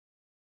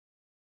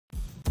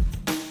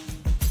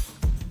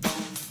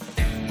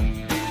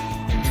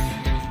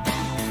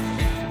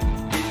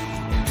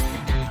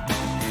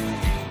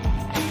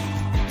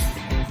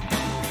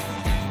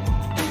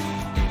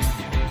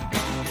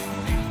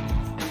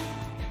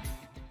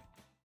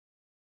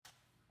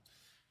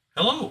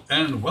Hello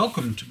and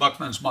welcome to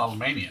Buckman's Model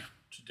Mania.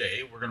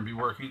 Today we're going to be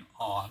working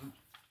on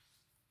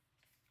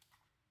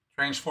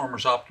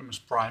Transformers Optimus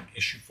Prime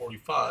issue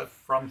 45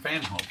 from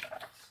Fanhome.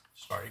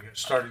 Sorry, I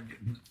started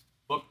getting the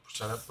book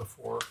set up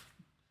before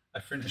I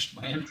finished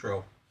my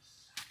intro.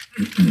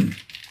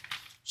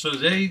 So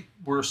today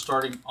we're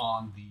starting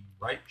on the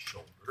right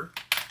shoulder,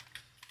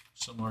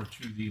 similar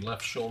to the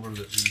left shoulder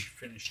that we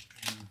finished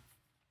in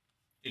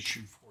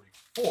issue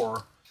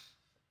 44.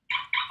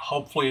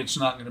 Hopefully it's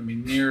not going to be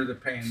near the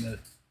pain that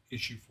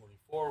issue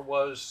 44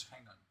 was.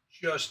 Hang on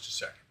just a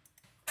second.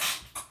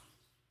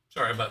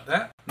 Sorry about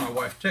that. My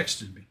wife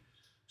texted me.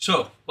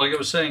 So, like I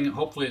was saying,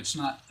 hopefully it's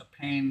not a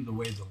pain the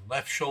way the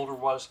left shoulder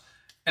was.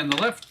 And the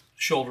left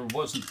shoulder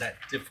wasn't that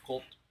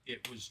difficult.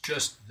 It was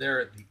just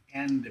there at the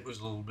end. It was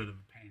a little bit of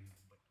a pain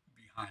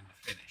behind the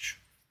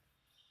finish.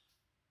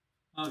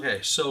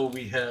 Okay, so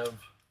we have,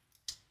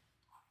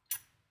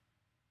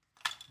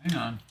 hang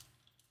on.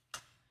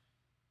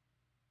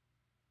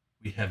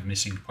 We have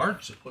missing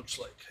parts, it looks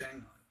like. Hang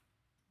on.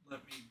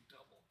 Let me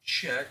double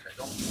check. I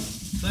don't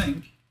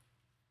think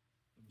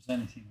there was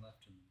anything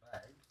left in the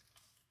bag.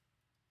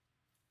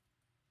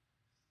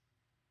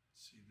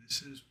 Let's see,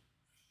 this is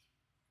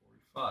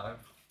 45.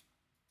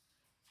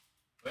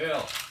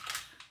 Well,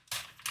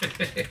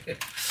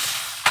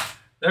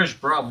 there's a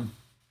problem.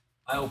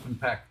 I opened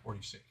pack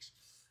 46.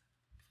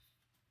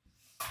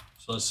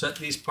 So let's set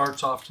these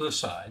parts off to the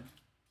side.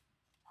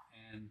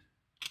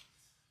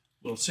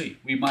 We'll see.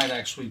 We might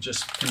actually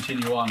just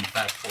continue on to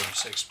pack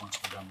 46 once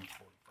we're done with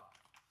 45.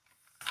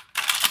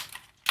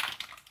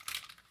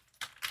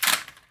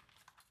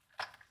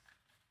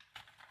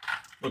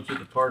 Looked at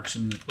the parts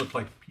and it looked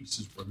like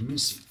pieces were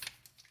missing.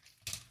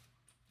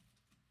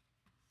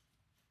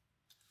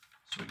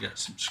 So we got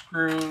some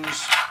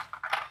screws.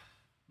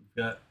 We've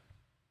got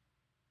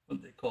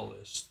what they call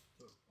this,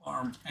 the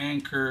arm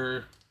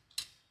anchor.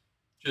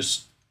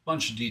 Just a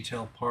bunch of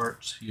detail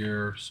parts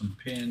here, some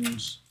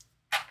pins,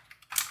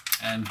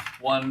 and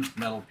one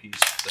metal piece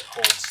that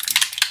holds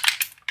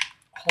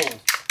the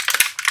whole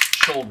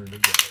shoulder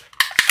together.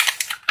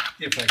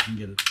 If I can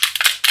get it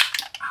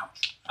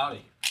out of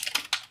here.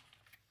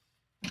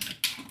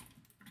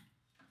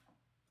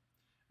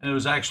 And it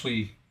was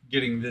actually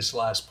getting this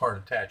last part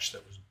attached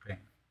that was a pain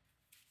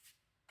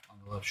on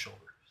the left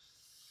shoulder.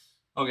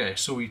 Okay,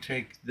 so we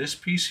take this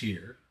piece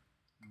here,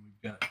 and we've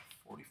got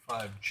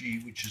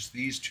 45G, which is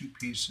these two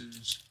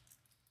pieces,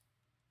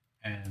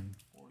 and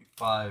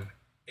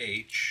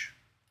 45H.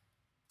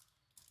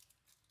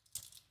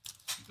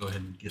 Go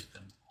ahead and get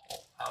them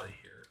all out of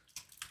here.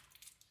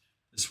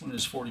 This one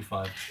is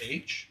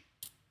 45H.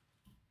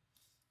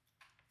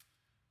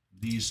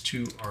 These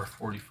two are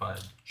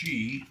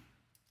 45G,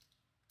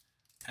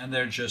 and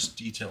they're just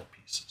detail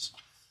pieces.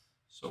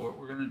 So what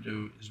we're going to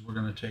do is we're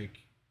going to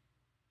take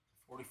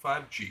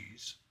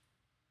 45Gs,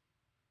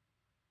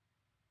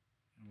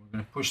 and we're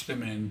going to push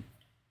them in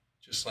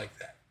just like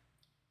that.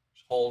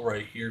 There's a hole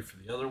right here for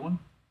the other one.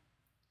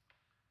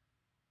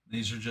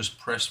 These are just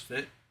press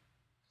fit.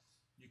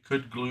 You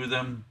could glue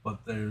them,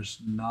 but there's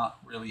not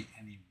really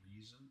any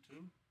reason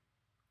to.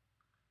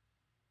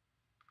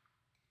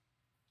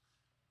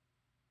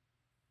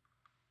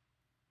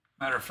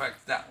 Matter of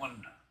fact, that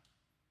one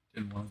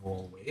didn't want to go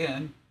all the way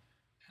in.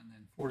 And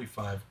then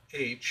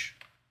 45H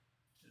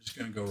is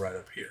going to go right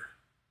up here.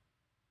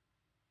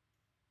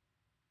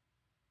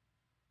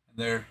 And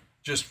they're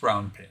just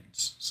round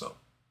pins. So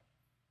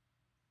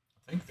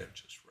I think they're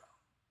just round.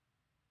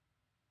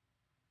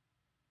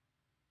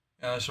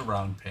 Yeah, it's a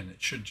round pin.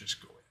 It should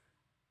just go in.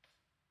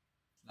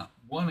 It's not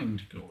wanting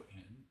to go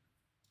in.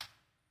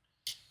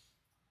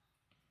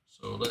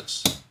 So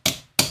let's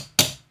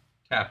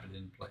tap it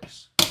in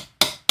place.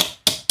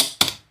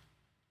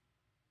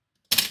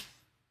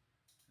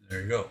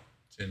 There you go.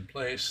 It's in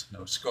place.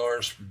 No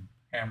scars from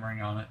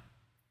hammering on it.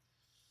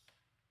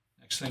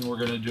 Next thing we're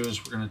going to do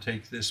is we're going to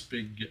take this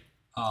big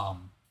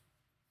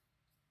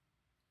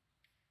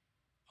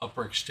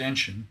upper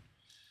extension.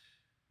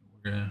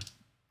 We're going to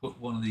put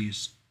one of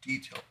these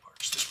detail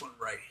parts, this one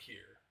right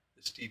here.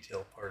 This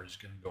detail part is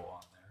going to go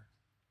on there.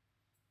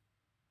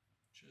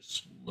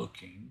 Just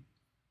looking.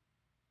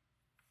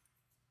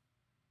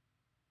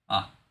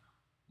 I'm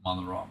on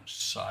the wrong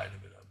side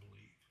of it, I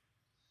believe.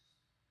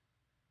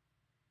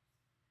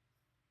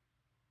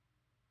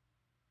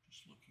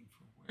 Just looking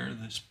for where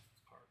this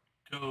part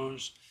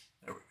goes.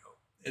 There we go.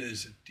 It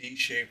is a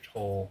D-shaped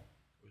hole.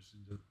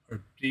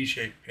 Or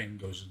D-shaped pin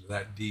goes into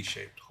that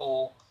D-shaped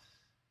hole.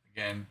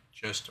 Again,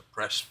 just a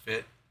press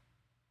fit.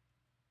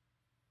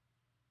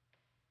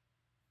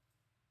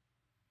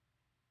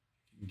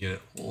 You can get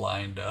it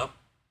lined up.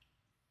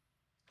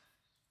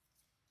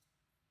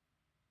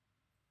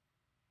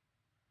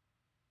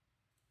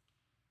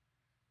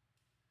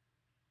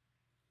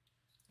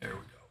 There we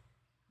go.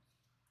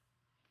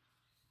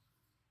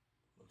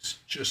 Looks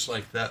just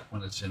like that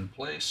when it's in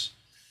place.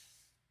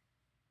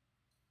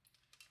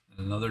 And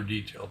another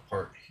detail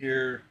part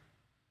here.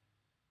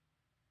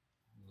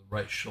 The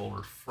right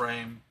shoulder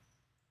frame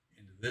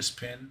into this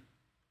pin.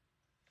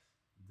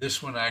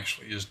 This one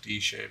actually is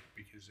D-shaped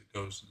because it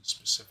goes in a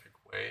specific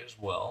way as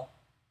well.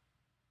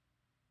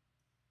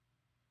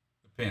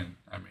 The pin,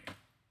 I mean,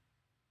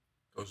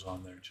 goes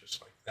on there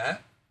just like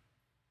that.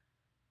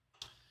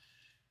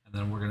 And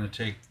then we're going to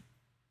take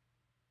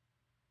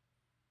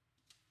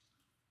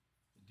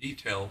the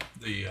detail,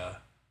 the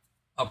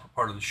upper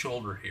part of the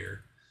shoulder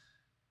here.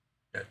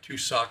 Got two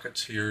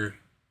sockets here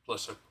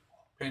plus a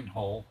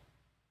pinhole.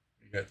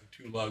 You got the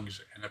two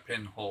lugs and a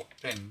pinhole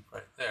pin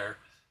right there.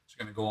 It's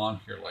going to go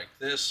on here like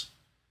this.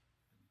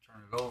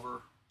 Turn it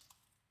over.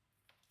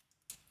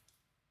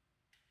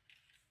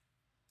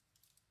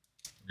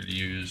 We're going to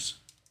use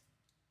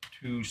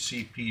two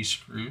CP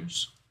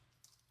screws.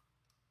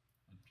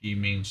 And P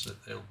means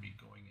that they'll be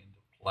going into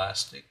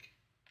plastic.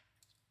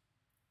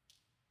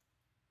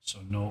 So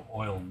no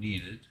oil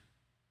needed.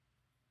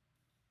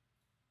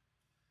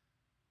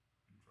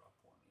 Drop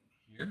one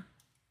in here.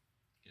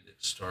 Get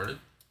it started.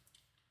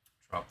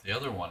 Drop the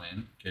other one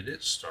in. Get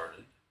it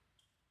started.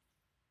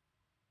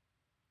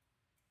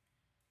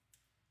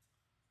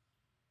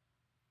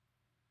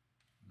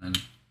 And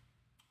then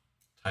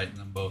tighten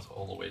them both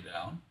all the way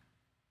down.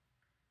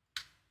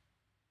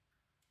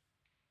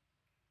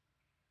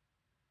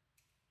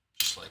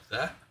 Just like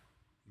that.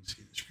 You can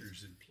see the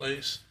screws in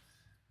place.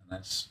 And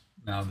that's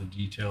now the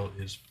detail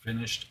is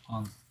finished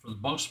on for the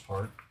most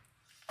part.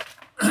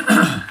 So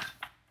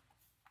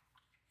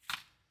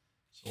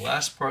the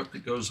last part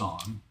that goes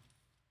on,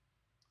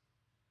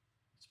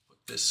 let's put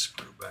this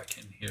screw back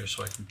in here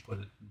so I can put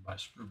it in my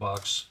screw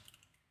box.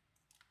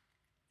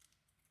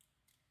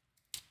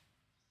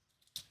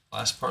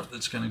 Last part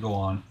that's going to go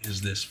on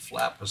is this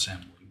flap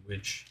assembly,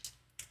 which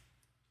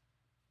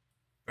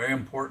very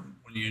important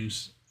when you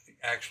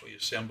actually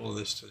assemble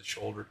this to the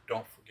shoulder.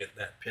 Don't forget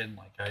that pin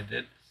like I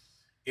did.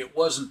 It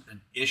wasn't an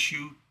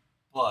issue,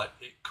 but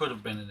it could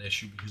have been an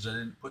issue because I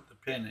didn't put the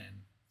pin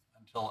in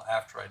until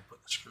after I'd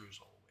put the screws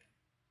all the way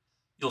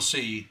in. You'll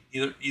see,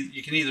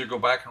 you can either go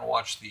back and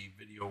watch the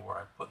video where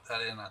I put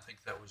that in, I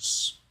think that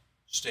was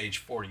stage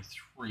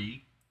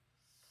 43,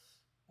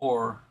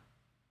 or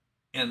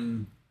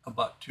in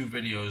about 2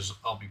 videos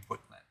I'll be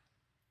putting that.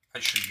 I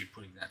should be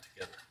putting that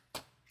together.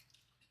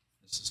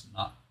 This is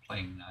not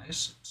playing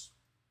nice.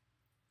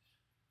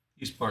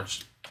 These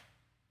parts,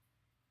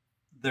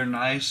 they're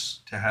nice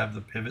to have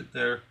the pivot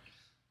there,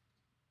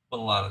 but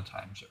a lot of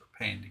times they're a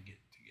pain to get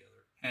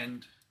together.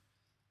 And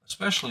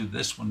especially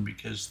this one,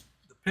 because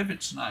the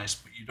pivot's nice,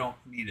 but you don't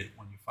need it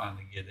when you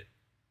finally get it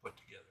put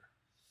together.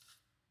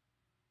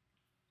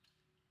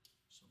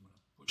 So I'm going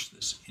to push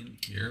this in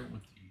here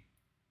with the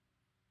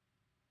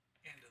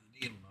end of the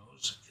needle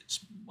nose. It's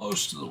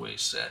most of the way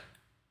set.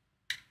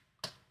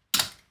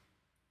 And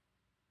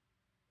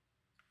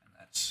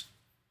that's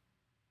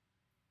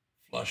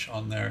flush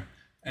on there.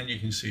 And you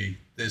can see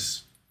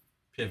this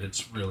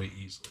pivots really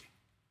easily.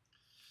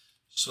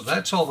 So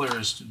that's all there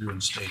is to do in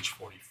stage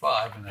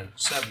 45. And at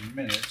 7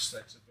 minutes,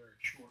 that's a very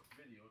short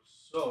video.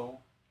 So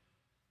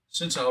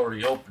since I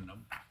already opened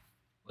them,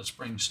 let's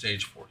bring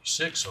stage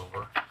 46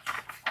 over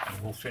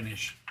and we'll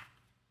finish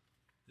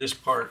this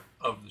part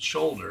of the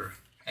shoulder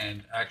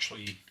and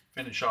actually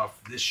finish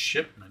off this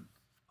shipment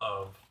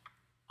of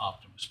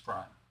Optimus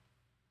Prime.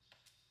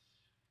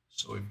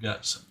 So we've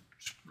got some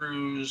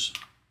screws,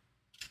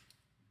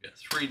 we've got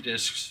 3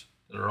 discs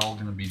that are all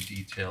going to be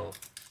detailed,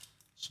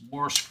 some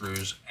more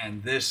screws,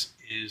 and this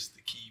is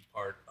the key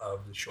part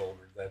of the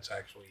shoulder. That's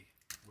actually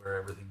where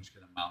everything's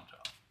going to mount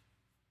up.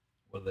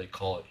 What do they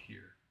call it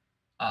here?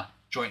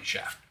 Joint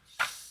shaft.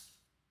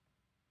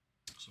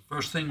 So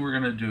first thing we're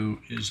going to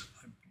do is,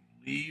 I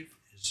believe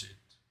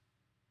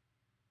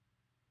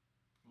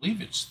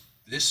it's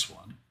this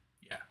one.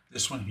 Yeah,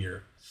 this one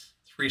here.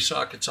 3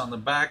 sockets on the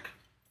back.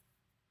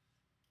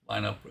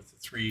 Line up with the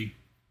 3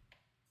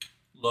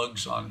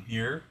 lugs on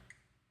here.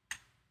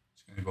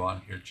 It's going to go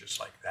on here just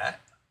like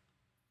that.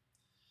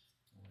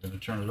 We're going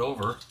to turn it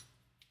over.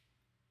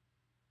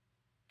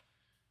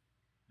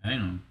 Hang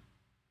on.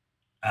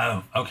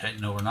 Oh, okay.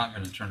 No, we're not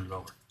going to turn it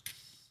over.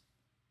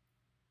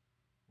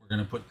 We're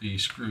going to put the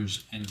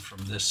screws in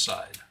from this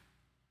side.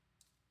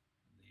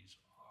 These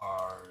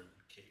are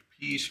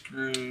KP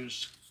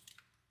screws,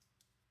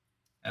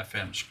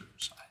 FM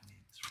screws. I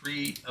need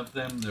 3 of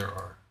them. There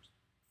are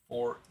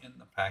 4 in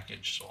the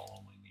package, so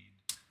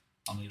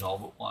I'll need all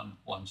but one.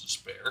 One's a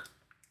spare.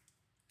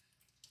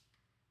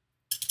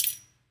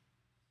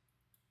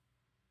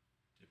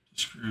 Dip the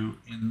screw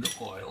in the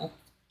oil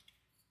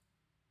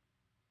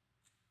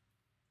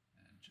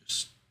and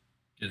just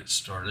get it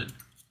started.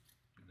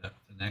 Do that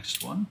with the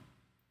next one.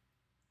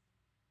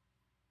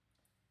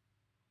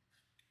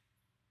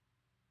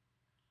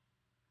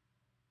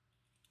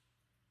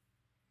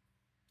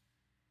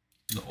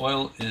 The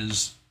oil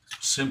is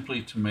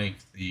simply to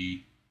make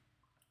the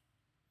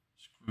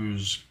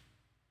screws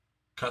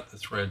cut the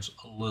threads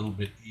a little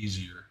bit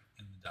easier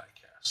in the die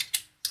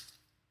cast.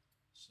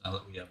 So now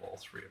that we have all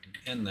 3 of them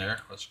in there,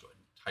 let's go ahead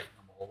and tighten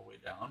them all the way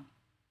down.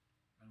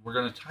 And we're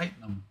going to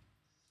tighten them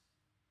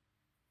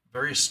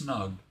very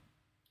snug,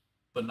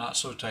 but not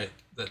so tight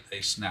that they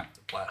snap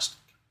the plastic.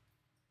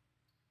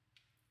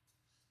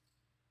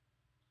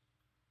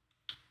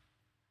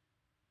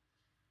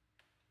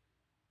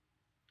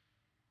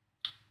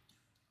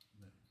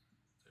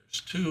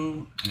 There's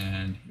two,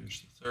 and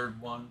here's the third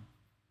one.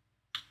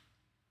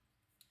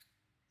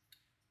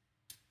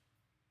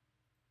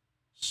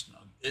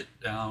 Snug it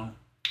down.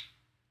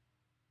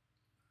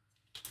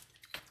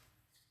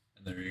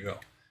 And there you go.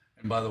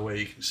 And by the way,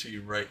 you can see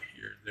right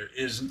here, there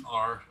is an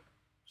R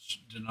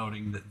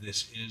denoting that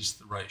this is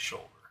the right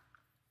shoulder.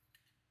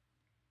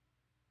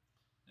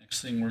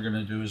 Next thing we're going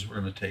to do is we're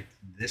going to take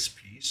this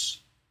piece.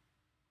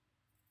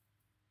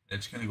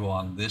 It's going to go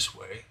on this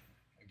way.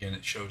 Again,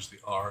 it shows the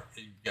R.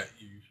 You've got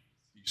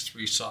these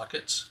three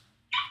sockets,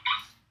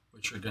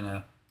 which are going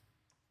to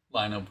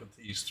line up with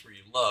these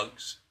three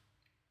lugs.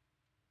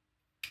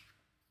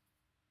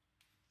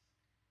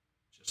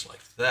 Just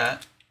like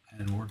that.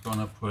 And we're going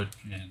to put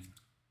in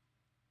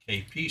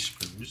KP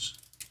screws.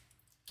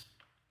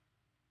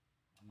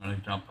 I'm going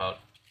to dump out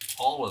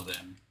all of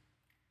them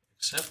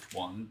except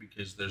one,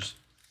 because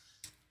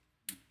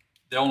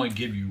they only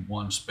give you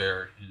one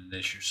spare in an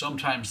issue.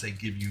 Sometimes they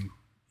give you,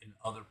 in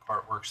other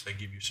part works, they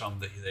give you some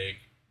that they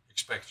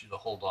expect you to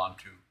hold on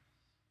to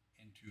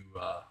into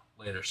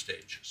later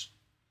stages.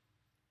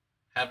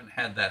 Haven't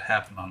had that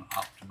happen on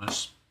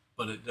Optimus,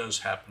 but it does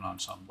happen on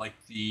some. Like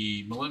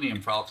the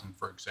Millennium Falcon,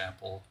 for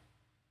example,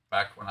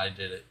 back when I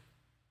did it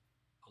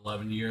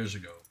 11 years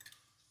ago,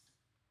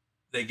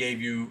 they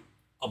gave you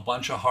a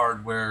bunch of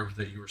hardware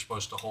that you were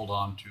supposed to hold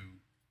on to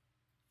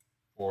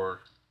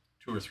for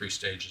 2 or 3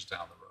 stages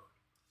down the road.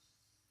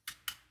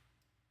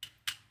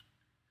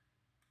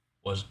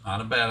 Was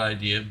not a bad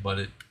idea,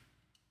 but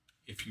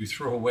if you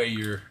throw away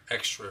your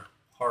extra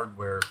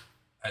hardware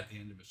at the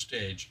end of a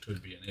stage, it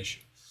could be an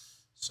issue.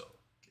 So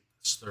get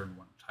this third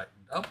one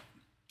tightened up,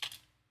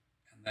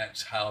 and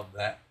that's how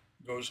that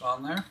goes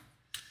on there.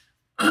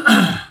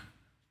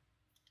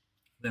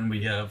 Then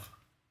we have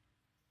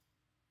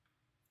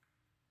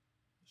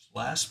this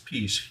last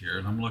piece here,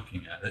 and I'm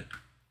looking at it.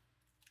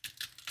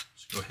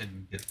 Let's go ahead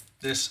and get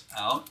this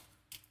out.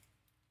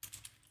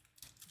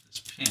 This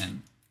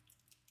pin.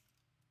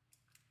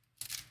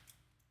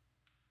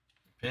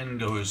 The pin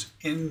goes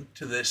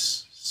into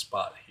this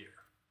spot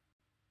here.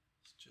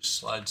 It just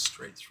slides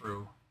straight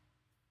through.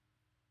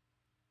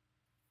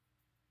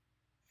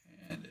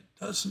 And it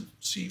doesn't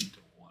seem to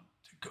want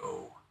to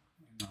go.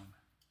 Hang on.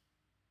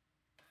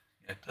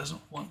 Yeah, it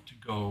doesn't want to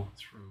go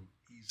through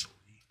easily.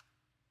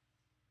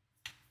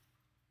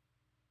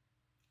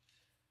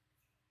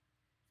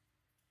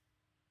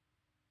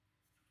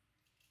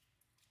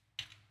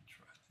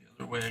 Try it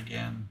the other way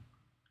again.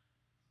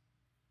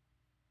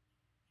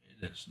 It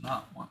does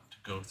not want to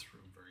go through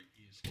very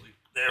easily.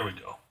 There we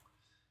go.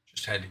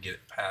 Just had to get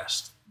it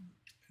past the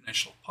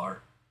initial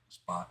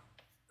spot.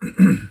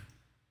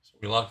 So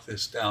we lock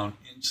this down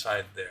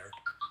inside there.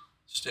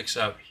 Sticks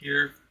out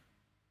here.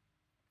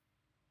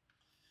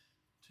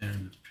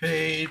 Turn the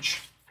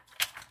page.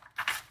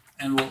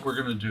 And what we're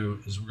going to do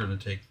is we're going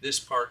to take this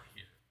part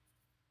here,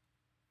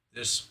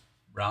 this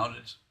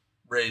rounded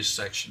raised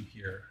section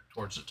here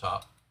towards the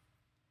top.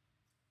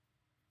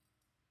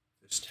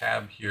 This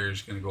tab here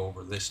is going to go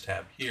over this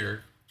tab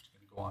here. It's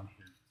going to go on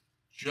here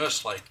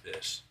just like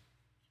this.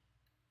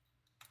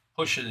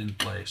 Push it in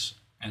place,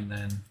 and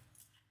then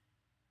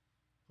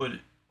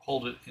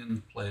hold it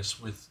in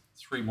place with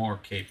 3 more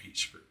KP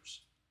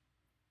screws.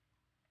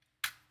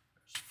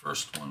 There's the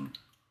first one.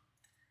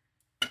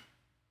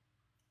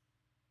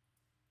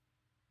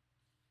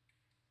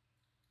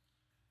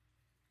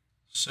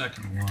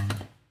 Second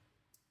one.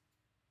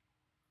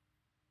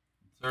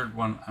 Third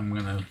one, I'm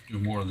going to do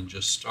more than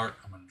just start.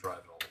 I'm going to drive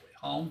it all the way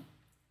home,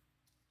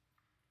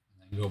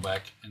 and then go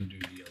back and do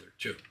the other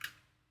 2.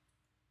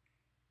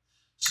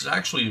 This is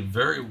actually a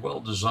very well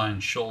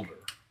designed shoulder.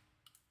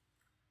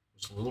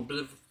 It was a little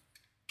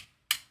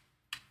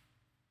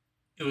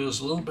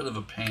bit of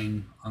a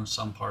pain on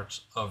some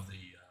parts of the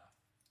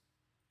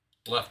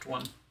left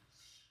one.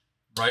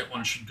 Right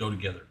one should go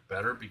together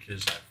better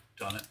because I've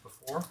done it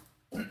before.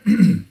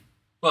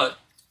 But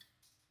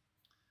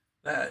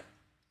that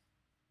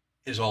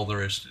is all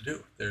there is to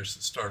do. There's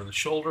the start of the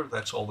shoulder.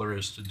 That's all there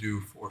is to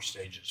do for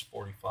stages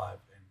 45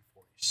 and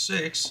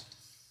 46.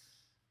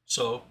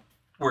 So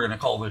we're going to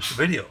call this a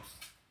video.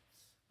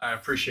 I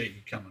appreciate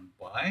you coming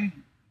by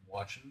and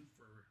watching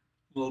for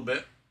a little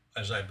bit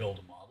as I build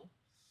a model.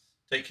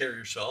 Take care of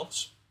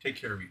yourselves. Take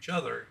care of each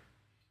other.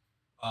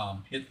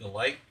 Hit the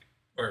like,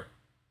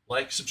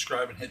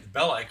 subscribe, and hit the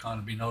bell icon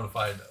to be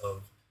notified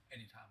of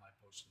any time I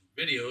post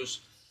new videos.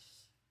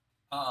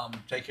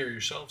 Take care of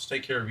yourselves.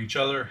 Take care of each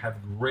other. Have a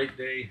great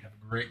day. Have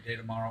a great day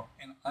tomorrow.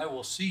 And I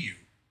will see you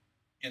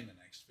in the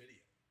next video.